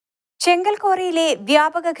ചെങ്കൽ ക്വാറിയിലെ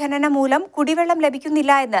വ്യാപക ഖനനം മൂലം കുടിവെള്ളം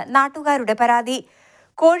ലഭിക്കുന്നില്ല എന്ന് നാട്ടുകാരുടെ പരാതി.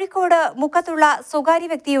 കോഴിക്കോട് മുക്കത്തുള്ള സ്വകാര്യ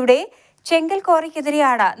വ്യക്തിയുടെ ചെങ്കൽ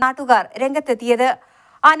ക്വാറിക്കെതിരെയാണ് നാട്ടുകാർ രംഗത്തെത്തിയത്.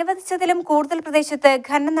 അനുവദിച്ചതിലും കൂടുതൽ പ്രദേശത്ത്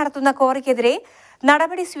ഖനനം നടത്തുന്ന ക്വാറിക്കെതിരെ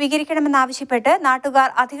നടപടി സ്വീകരിക്കണമെന്നാവശ്യപ്പെട്ട് നാട്ടുകാർ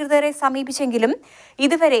അധികൃതരെ സമീപിച്ചെങ്കിലും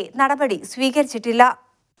ഇതുവരെ നടപടി സ്വീകരിച്ചിട്ടില്ല.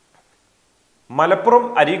 മലപ്പുറം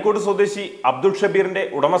അരീക്കോട് സ്വദേശി അബ്ദുൾ ഷബീറിന്റെ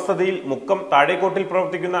ഉടമസ്ഥതയിൽ മുക്കം താഴേക്കോട്ടിൽ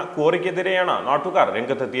പ്രവർത്തിക്കുന്ന ക്വാറിക്കെതിരെയാണ് നാട്ടുകാർ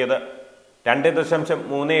രംഗത്തെത്തിയത്.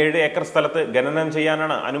 2.37 ഏക്കർ സ്ഥലത്ത് ഖനനം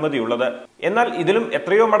ചെയ്യാനാണ് അനുമതിയുള്ളത്. എന്നാൽ ഇതിലും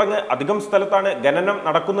എത്രയോ മടങ്ങ് അധികം സ്ഥലത്താണ് ഖനനം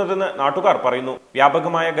നടക്കുന്നതെന്ന് നാട്ടുകാർ പറയുന്നു.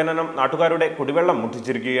 വ്യാപകമായ ഖനനം നാട്ടുകാരുടെ കുടിവെള്ളം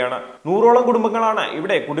മുട്ടിച്ചിരിക്കുകയാണ്. 100ഓളം കുടുംബങ്ങളാണ്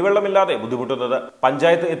ഇവിടെ കുടിവെള്ളമില്ലാതെ ബുദ്ധിമുട്ടുന്നത്.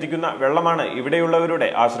 പഞ്ചായത്ത് എത്തിക്കുന്ന വെള്ളമാണ് ഇവിടെയുള്ളവരുടെ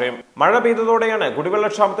ആശ്രയം. മഴ പെയ്തതോടെയാണ്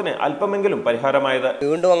കുടിവെള്ളക്ഷാമത്തിന് അല്പമെങ്കിലും പരിഹാരമായത്.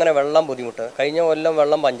 വീണ്ടും അങ്ങനെ വെള്ളം ബുദ്ധിമുട്ട്. കഴിഞ്ഞ കൊല്ലം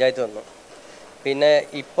വെള്ളം പഞ്ചായത്ത് വന്നു. പിന്നെ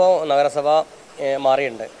ഇപ്പോൾ നഗരസഭ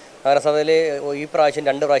മാറിയിട്ടുണ്ട്. നഗരസഭയിൽ ഈ പ്രാവശ്യം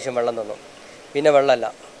 2 പ്രാവശ്യം വെള്ളം തന്നു. പിന്നെ വെള്ളമല്ല,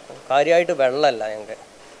 കാര്യമായിട്ട് വെള്ളമല്ല ഞങ്ങൾക്ക്.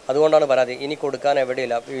 അതുകൊണ്ടാണ് പരാതി. ഇനി കൊടുക്കാൻ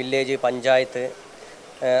എവിടെയില്ല. വില്ലേജ്, പഞ്ചായത്ത്,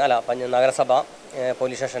 നഗരസഭ,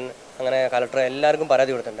 പോലീസ് സ്റ്റേഷൻ, അങ്ങനെ കലക്ടർ എല്ലാവർക്കും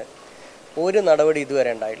പരാതി കൊടുത്തിട്ടുണ്ട്. ഒരു നടപടി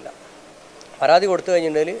ഇതുവരെ ഉണ്ടായില്ല. പരാതി കൊടുത്തു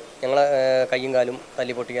കഴിഞ്ഞിട്ടുണ്ടെങ്കിൽ ഞങ്ങളെ കയ്യും കാലും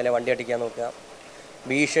തല്ലി പൊട്ടിക്കാതെ വണ്ടി അടിക്കാൻ നോക്കുക.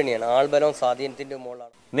 ഭീഷണിയാണ്. ആൾബലവും സ്വാധീനത്തിൻ്റെ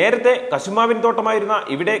മുകളിലാണ്. നേരത്തെ കശുമാവിൻ തോട്ടമായിരുന്ന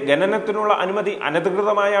ഇവിടെ ഖനനത്തിനുള്ള അനുമതി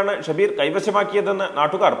അനധികൃതമായാണ് ഷബീർ കൈവശമാക്കിയതെന്ന്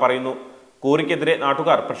നാട്ടുകാർ പറയുന്നു. ക്വാറിക്കെതിരെ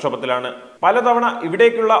നാട്ടുകാർ പ്രക്ഷോഭത്തിലാണ്. പലതവണ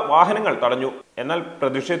ഇവിടേക്കുള്ള വാഹനങ്ങൾ തടഞ്ഞു. എന്നാൽ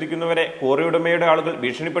പ്രതിഷേധിക്കുന്നവരെ ക്വാറി ഉടമയുടെ ആളുകൾ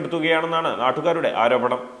ഭീഷണിപ്പെടുത്തുകയാണെന്നാണ് നാട്ടുകാരുടെ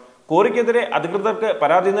ആരോപണം. ക്വാറിക്കെതിരെ അധികൃതർക്ക്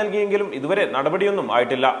പരാതി നൽകിയെങ്കിലും ഇതുവരെ നടപടിയൊന്നും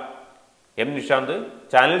ആയിട്ടില്ല. M Nishanth,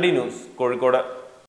 channel D news, Kozhikode.